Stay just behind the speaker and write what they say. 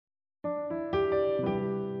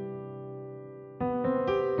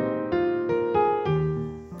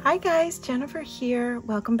Hi guys, Jennifer here.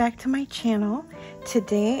 Welcome back to my channel.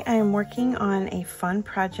 Today I am working on a fun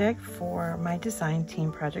project for my design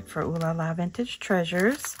team project for OohLaLa Vintage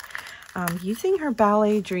Treasures. Using her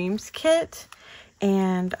Ballet Dreams kit,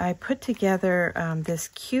 and I put together this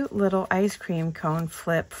cute little ice cream cone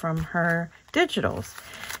flip from her digitals.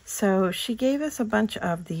 So she gave us a bunch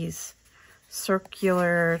of these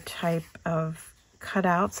circular type of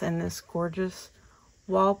cutouts in this gorgeous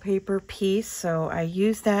wallpaper piece. So I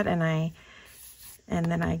used that, and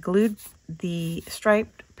then I glued the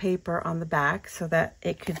striped paper on the back so that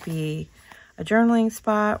it could be a journaling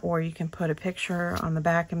spot, or you can put a picture on the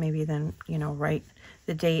back and maybe then, you know, write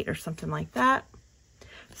the date or something like that.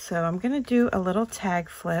 So I'm going to do a little tag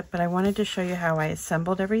flip, but I wanted to show you how I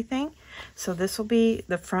assembled everything. So this will be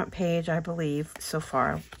the front page, I believe, so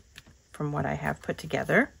far from what I have put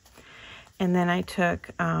together. And then I took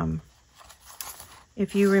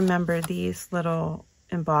if you remember these little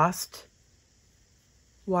embossed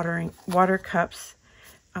water cups,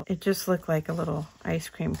 it just looked like a little ice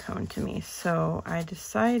cream cone to me. So I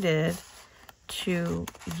decided to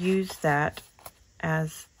use that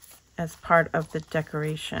as part of the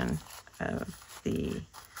decoration of the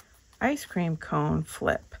ice cream cone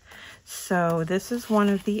flip. So this is one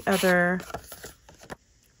of the other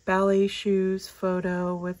ballet shoes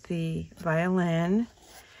photo with the violin.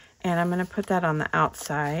 And I'm going to put that on the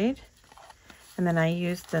outside. And then I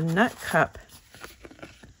used the nut cup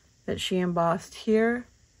that she embossed here,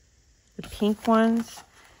 the pink ones.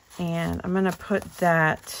 And I'm going to put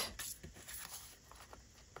this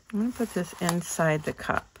inside the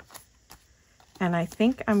cup. And I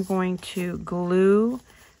think I'm going to glue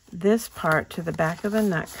this part to the back of the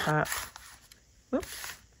nut cup.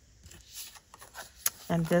 Whoops.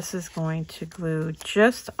 And this is going to glue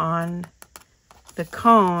just on the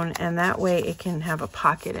cone, and that way it can have a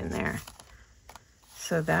pocket in there.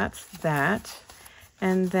 So that's that.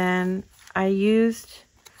 And then I used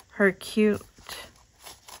her cute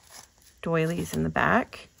doilies in the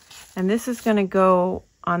back, and this is going to go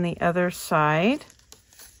on the other side,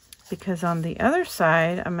 because on the other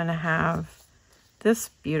side I'm going to have this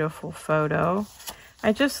beautiful photo.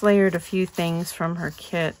 I just layered a few things from her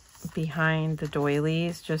kit behind the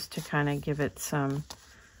doilies just to kind of give it some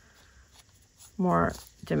more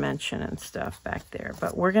dimension and stuff back there.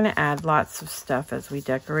 But we're going to add lots of stuff as we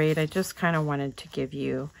decorate. I just kind of wanted to give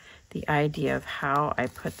you the idea of how I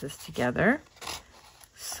put this together,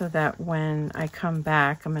 so that when I come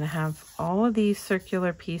back, I'm going to have all of these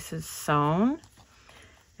circular pieces sewn,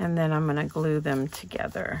 and then I'm going to glue them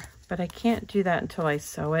together. But I can't do that until I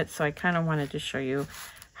sew it, so I kind of wanted to show you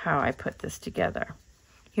how I put this together.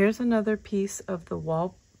 Here's another piece of the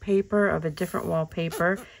wallpaper, of a different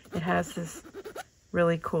wallpaper. It has this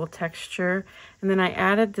really cool texture. And then I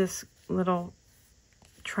added this little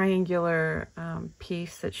triangular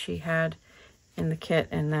piece that she had in the kit,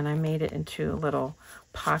 and then I made it into a little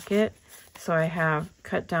pocket. So I have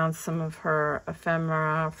cut down some of her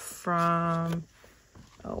ephemera from,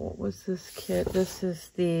 oh, what was this kit? This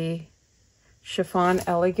is the Chiffon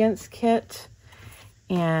Elegance kit.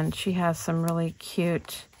 And she has some really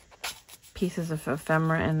cute pieces of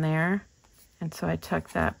ephemera in there. And so I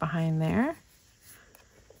tucked that behind there.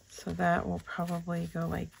 So that will probably go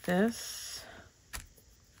like this.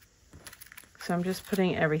 So I'm just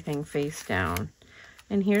putting everything face down.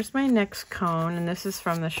 And here's my next cone. And this is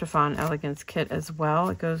from the Chiffon Elegance kit as well.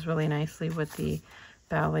 It goes really nicely with the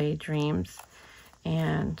Ballet Dreams.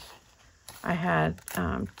 And I had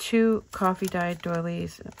 2 coffee dyed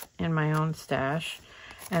doilies in my own stash.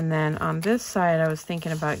 And then on this side, I was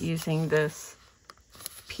thinking about using this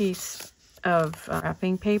piece of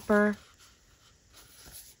wrapping paper.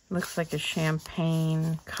 Looks like a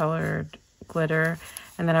champagne colored glitter.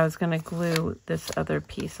 And then I was going to glue this other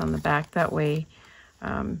piece on the back. That way,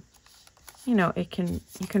 you know, you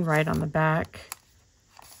can write on the back.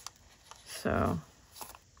 So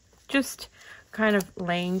just kind of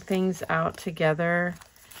laying things out together.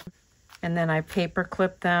 And then I paper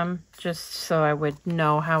clipped them just so I would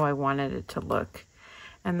know how I wanted it to look.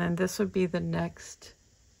 And then this would be the next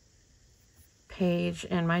page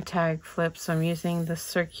in my tag flip. So I'm using the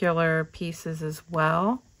circular pieces as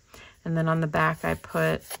well. And then on the back I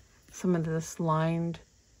put some of this lined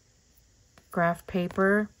graph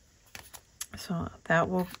paper. So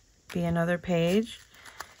that will be another page.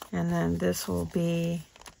 And then this will be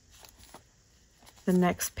the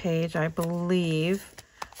next page, I believe.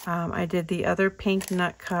 I did the other pink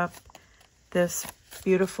nut cup, this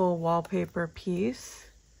beautiful wallpaper piece.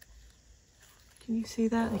 Can you see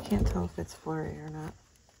that? I can't tell if it's blurry or not.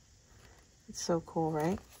 It's so cool,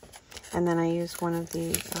 right? And then I used one of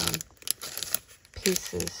the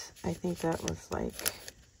pieces. I think that was like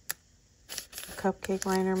a cupcake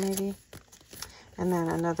liner maybe. And then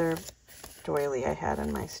another doily I had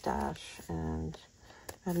in my stash, and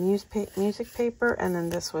a music paper, and then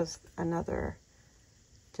this was another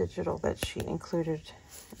digital that she included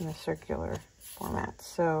in a circular format.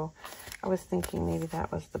 So I was thinking maybe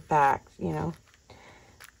that was the back, you know,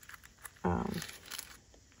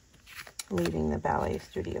 leaving the ballet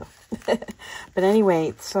studio. But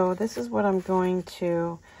anyway, so this is what I'm going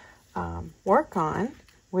to work on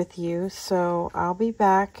with you. So I'll be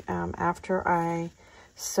back after I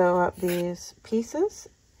sew up these pieces,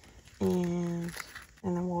 and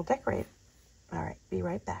then we'll decorate. All right, be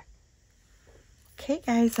right back. Okay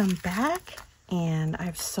guys, I'm back, and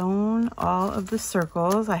I've sewn all of the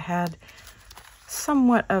circles. I had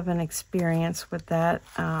somewhat of an experience with that.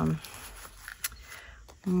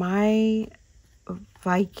 My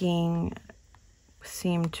Viking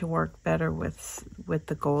seemed to work better with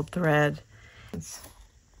the gold thread.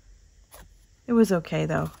 It was okay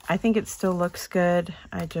though. I think it still looks good.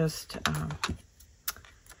 I just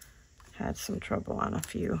had some trouble on a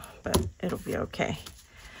few, but it'll be okay.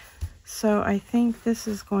 So I think this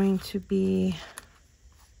is going to be,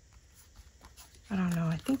 I don't know,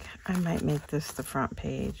 I think I might make this the front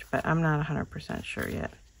page, but I'm not 100% sure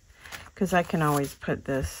yet, because I can always put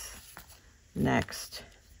this next.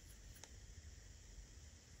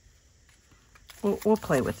 We'll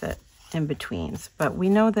play with it in betweens, but we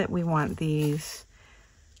know that we want these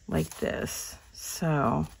like this.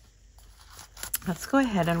 So let's go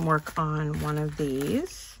ahead and work on one of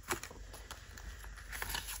these.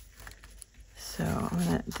 So I'm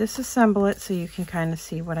gonna disassemble it so you can kind of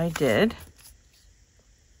see what I did.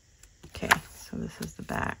 Okay, so this is the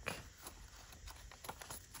back.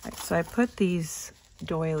 Right, so I put these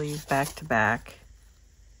doilies back to back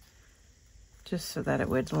just so that it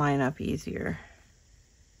would line up easier.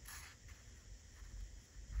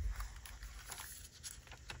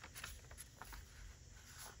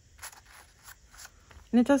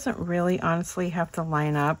 And it doesn't really honestly have to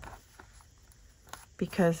line up,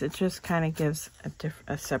 because it just kind of gives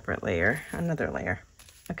a separate layer, another layer.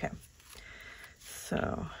 Okay,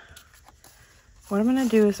 so what I'm going to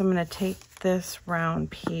do is I'm going to take this round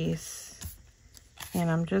piece and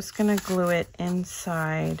I'm just going to glue it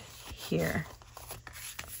inside here.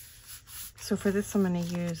 So for this I'm going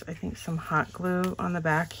to use, I think, some hot glue on the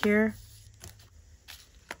back here.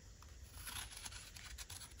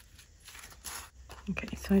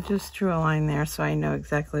 Okay, so I just drew a line there so I know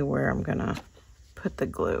exactly where I'm going to put the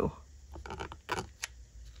glue.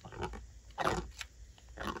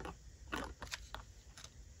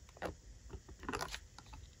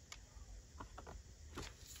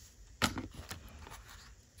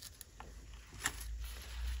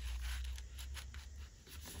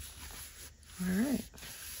 Alright.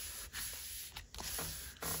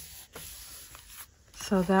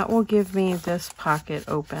 So that will give me this pocket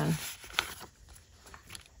open.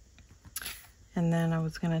 And then I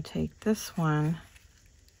was going to take this one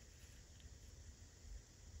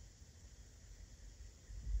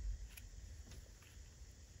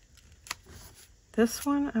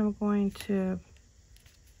I'm going to,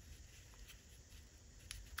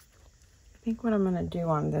 I think what I'm going to do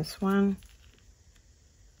on this one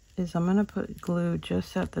is I'm going to put glue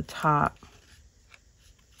just at the top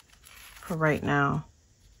for right now.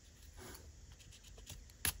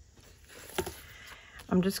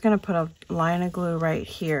 I'm just going to put a line of glue right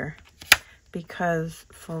here, because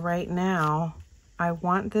for right now I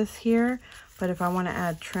want this here, but if I want to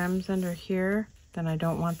add trims under here, then I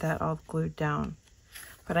don't want that all glued down.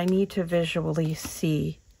 But I need to visually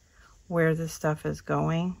see where this stuff is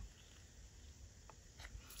going.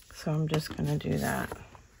 So I'm just going to do that.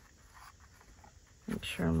 Make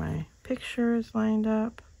sure my picture is lined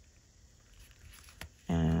up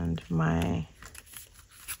and my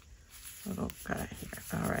little guy here.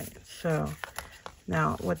 All right, so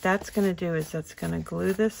now what that's going to do is that's going to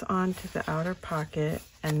glue this onto the outer pocket,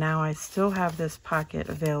 and now I still have this pocket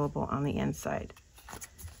available on the inside.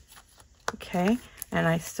 Okay, and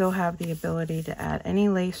I still have the ability to add any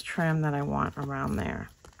lace trim that I want around there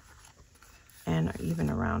and even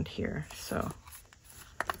around here. So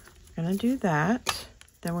I'm going to do that.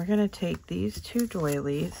 Then we're going to take these two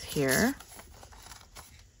doilies here.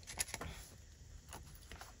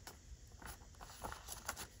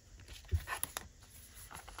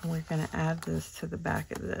 And we're going to add this to the back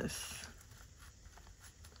of this.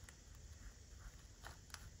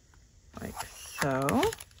 Like so.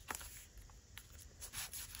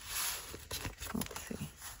 Let's see.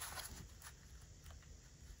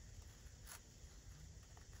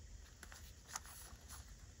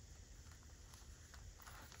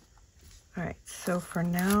 All right, so for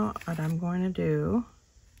now, what I'm going to do,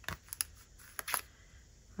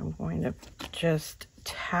 I'm going to just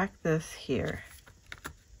tack this here.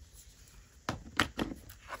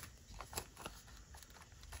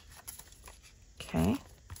 Okay.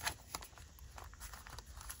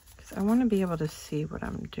 Because I want to be able to see what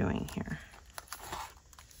I'm doing here.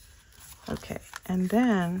 Okay, and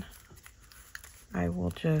then I will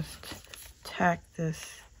just tack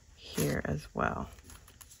this here as well.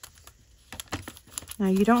 Now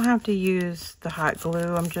you don't have to use the hot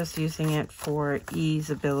glue. I'm just using it for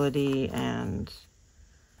easeability, and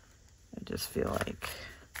I just feel like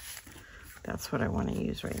that's what I want to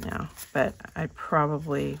use right now. But I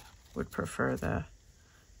probably would prefer the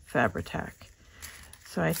Fabri-Tac.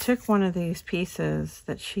 So I took one of these pieces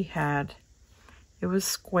that she had. It was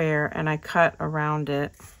square, and I cut around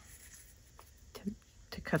it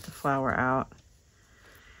to cut the flower out.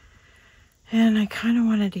 And I kind of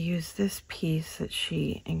wanted to use this piece that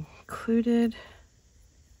she included.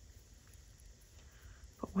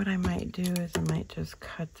 But what I might do is I might just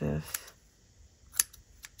cut this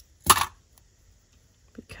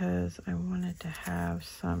because I wanted to have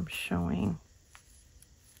some showing.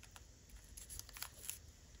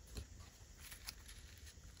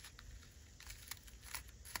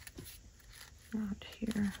 Not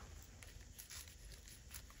here.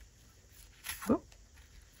 Whoop.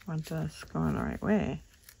 Want this going the right way.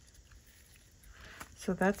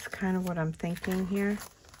 So that's kind of what I'm thinking here.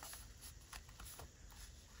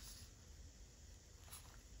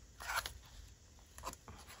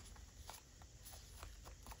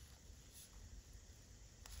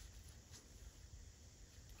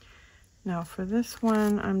 Now for this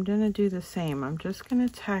one, I'm going to do the same. I'm just going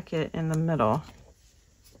to tack it in the middle.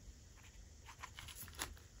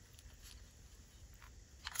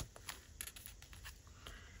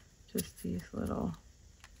 Just these little,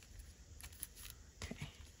 okay.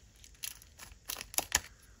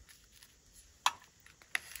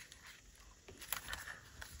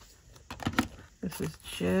 This is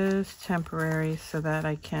just temporary so that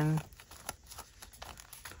I can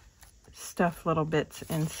stuff little bits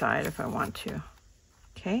inside if I want to.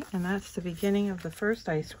 Okay, and that's the beginning of the first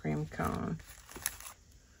ice cream cone.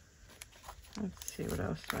 Let's see, what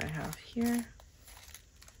else do I have here?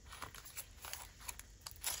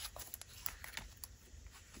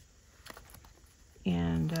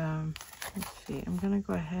 And let's see, I'm going to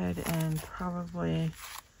go ahead and probably,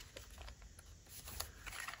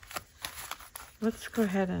 let's go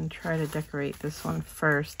ahead and try to decorate this one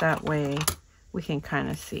first. That way we can kind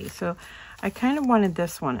of see. So I kind of wanted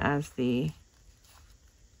this one as the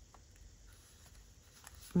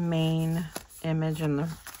main image in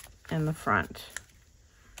the front.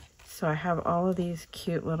 So I have all of these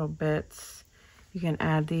cute little bits. You can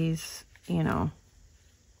add these, you know,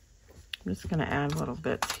 I'm just going to add little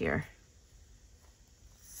bits here.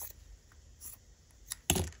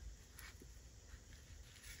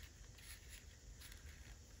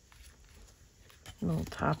 Little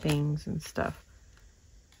toppings and stuff.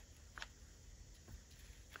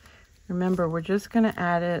 Remember, we're just going to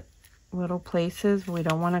add it little places. We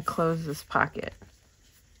don't want to close this pocket.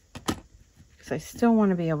 Because I still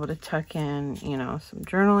want to be able to tuck in, you know, some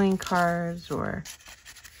journaling cards, or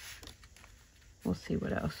we'll see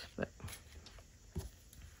what else. But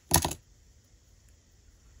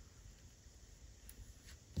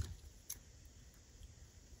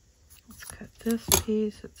let's cut this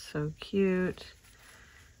piece. It's so cute.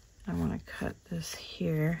 I want to cut this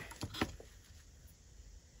here.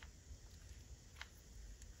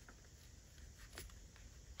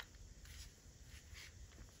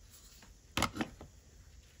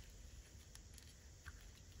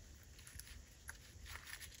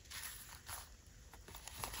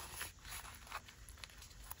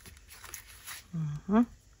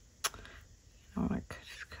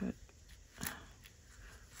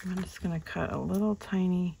 I'm just going to cut a little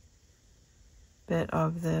tiny bit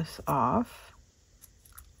of this off.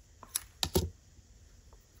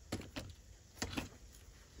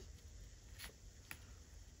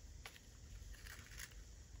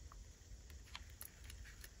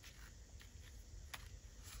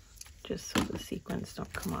 Just so the sequins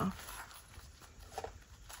don't come off.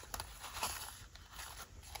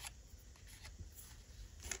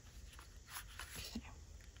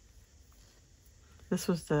 This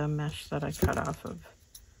was the mesh that I cut off of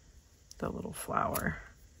the little flower.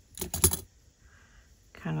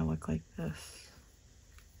 Kind of look like this.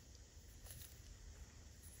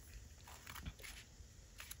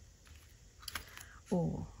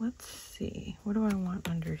 Oh, let's see. What do I want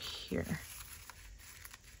under here?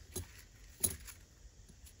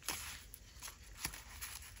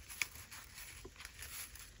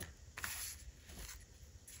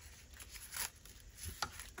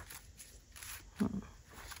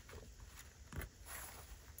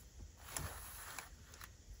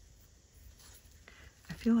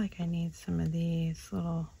 feel like I need some of these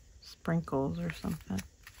little sprinkles or something.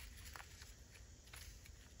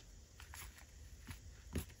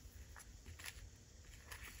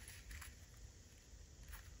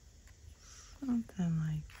 Something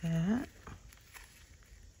like that.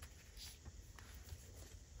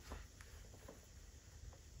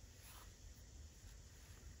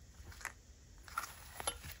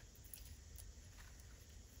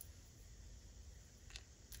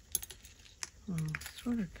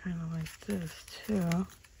 Sort of kind of like this too.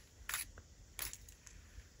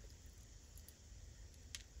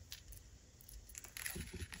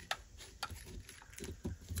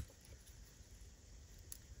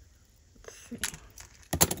 Let's see.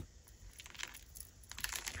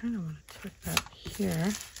 Kind of want to tuck that here.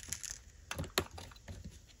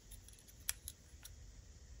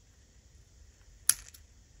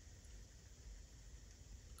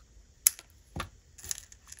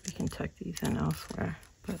 You can tuck these in elsewhere,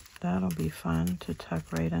 but that'll be fun to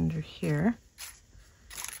tuck right under here,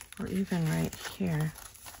 or even right here.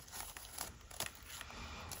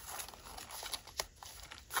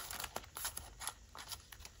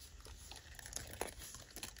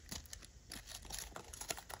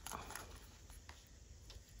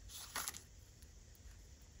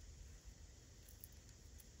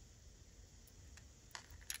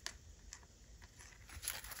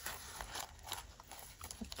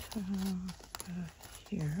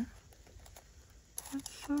 Here.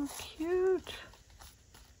 That's so cute.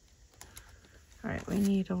 All right, we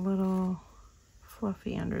need a little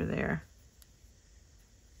fluffy under there.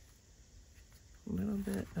 A little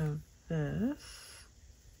bit of this.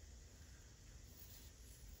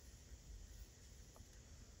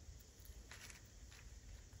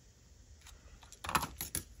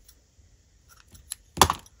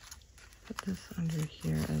 Put this under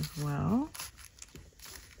here as well.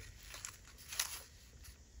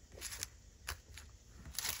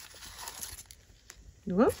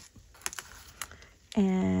 Whoop.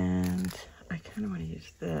 And I kind of want to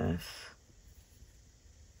use this.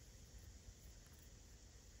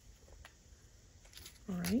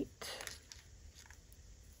 Right.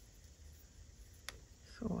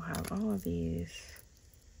 So we'll have all of these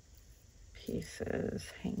pieces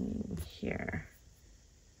hanging here.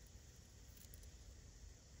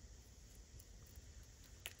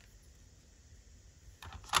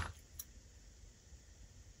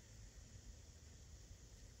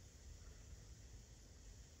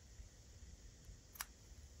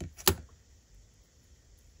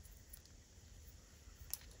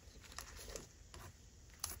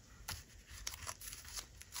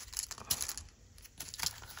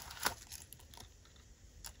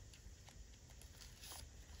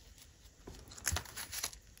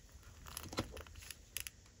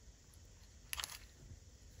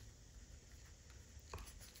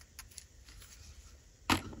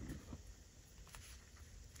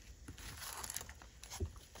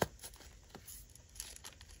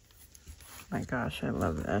 My gosh, I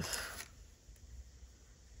love this.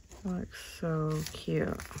 It looks so cute.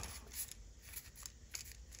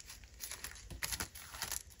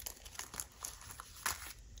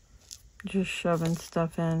 Just shoving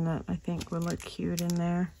stuff in that I think would look cute in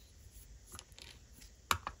there.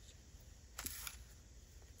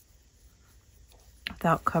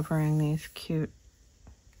 Without covering these cute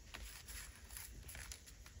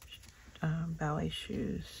ballet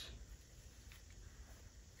shoes.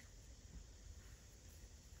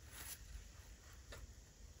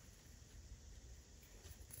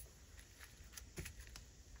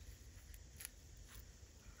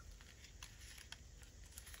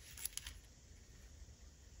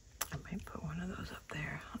 Put one of those up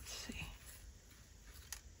there. Let's see.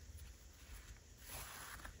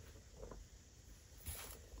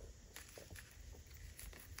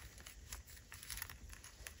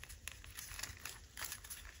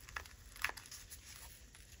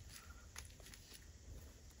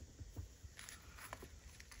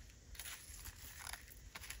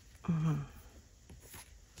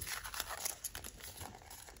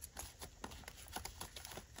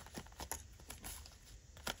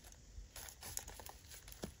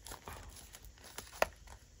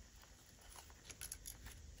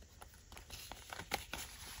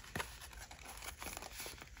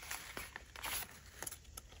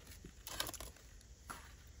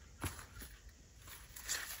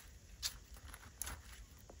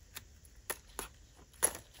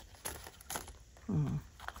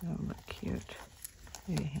 That'll look cute.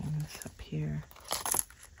 Maybe hang this up here.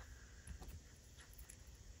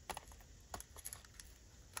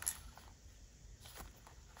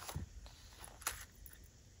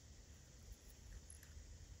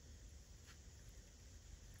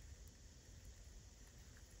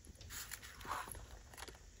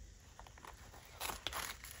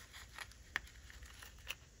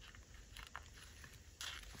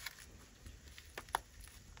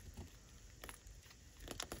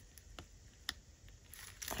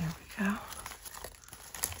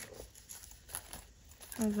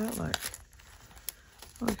 How does that look?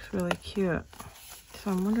 It looks really cute.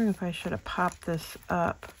 So I'm wondering if I should have popped this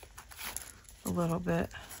up a little bit.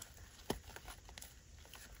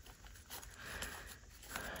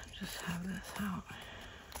 Just have this out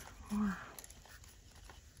more.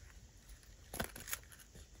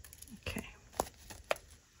 Okay.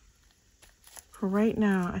 For right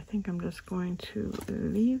now, I think I'm just going to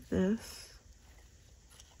leave this.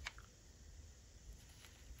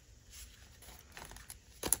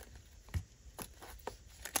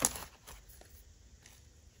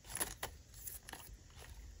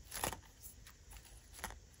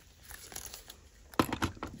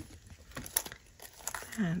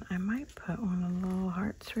 And I might put one of the little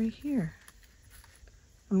hearts right here.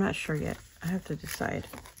 I'm not sure yet. I have to decide.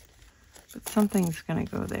 But something's going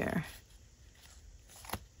to go there.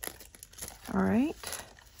 All right.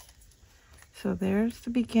 So there's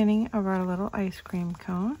the beginning of our little ice cream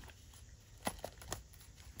cone.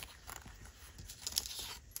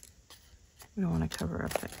 We don't want to cover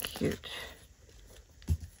up that cute.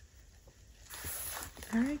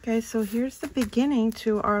 All right, guys. So here's the beginning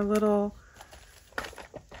to our little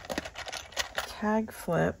tag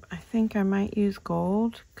flip. I think I might use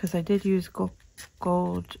gold because I did use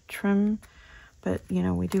gold trim, but you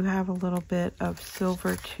know, we do have a little bit of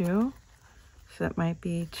silver too, so that might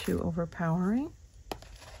be too overpowering.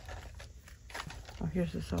 Oh,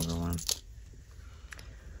 here's the silver one.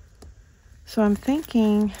 So I'm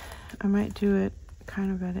thinking I might do it kind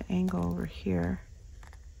of at an angle over here.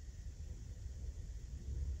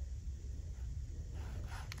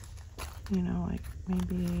 You know, like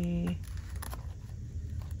maybe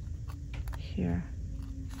here.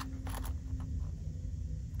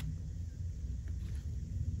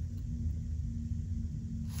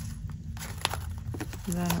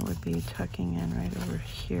 And then it would be tucking in right over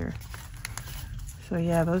here. So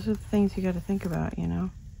yeah, those are the things you got to think about, you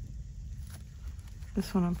know.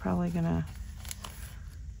 This one I'm probably gonna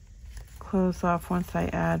close off once I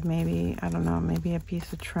add maybe, I don't know, maybe a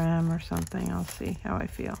piece of trim or something. I'll see how I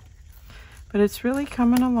feel. But it's really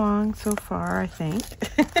coming along so far, I think.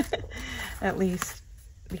 At least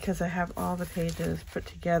because I have all the pages put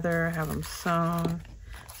together, I have them sewn.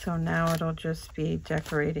 So now it'll just be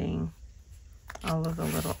decorating all of the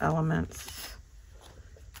little elements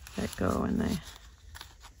that go in the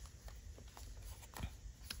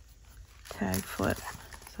tag flip.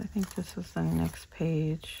 So I think this was the next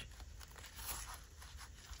page.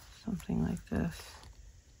 Something like this.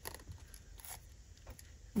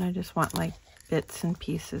 And I just want like bits and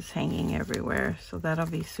pieces hanging everywhere. So that'll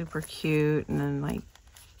be super cute. And then like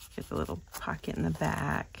get the little pocket in the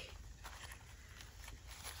back.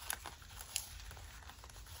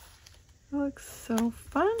 It looks so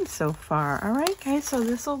fun so far. All right, guys. So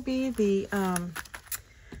this will be the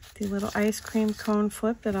little ice cream cone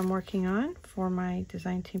flip that I'm working on for my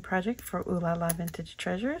design team project for OohLaLa Vintage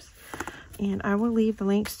Treasures. And I will leave the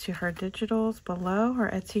links to her digitals below, her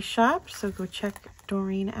Etsy shop, so go check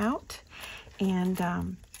Doreen out.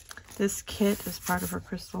 And this kit is part of her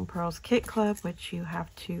Crystal and Pearls Kit Club, which you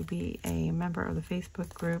have to be a member of the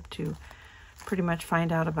Facebook group to pretty much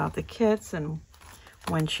find out about the kits and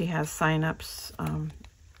when she has sign-ups,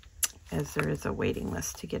 as there is a waiting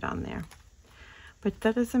list to get on there. But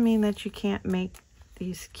that doesn't mean that you can't make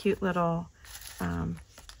these cute little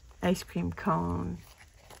ice cream cone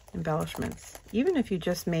embellishments. Even if you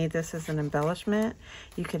just made this as an embellishment,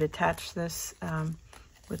 you could attach this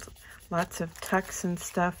with lots of tucks and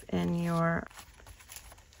stuff in your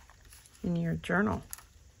journal.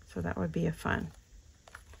 So that would be a fun.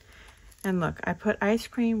 And look, I put ice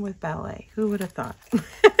cream with ballet. Who would have thought?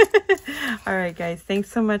 All right, guys,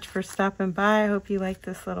 thanks so much for stopping by. I hope you like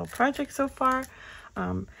this little project so far.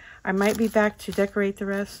 I might be back to decorate the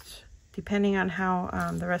rest, depending on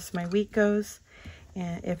how the rest of my week goes.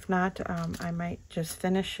 And if not, I might just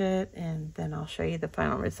finish it and then I'll show you the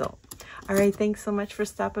final result. All right, thanks so much for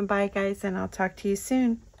stopping by, guys, and I'll talk to you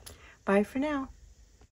soon. Bye for now.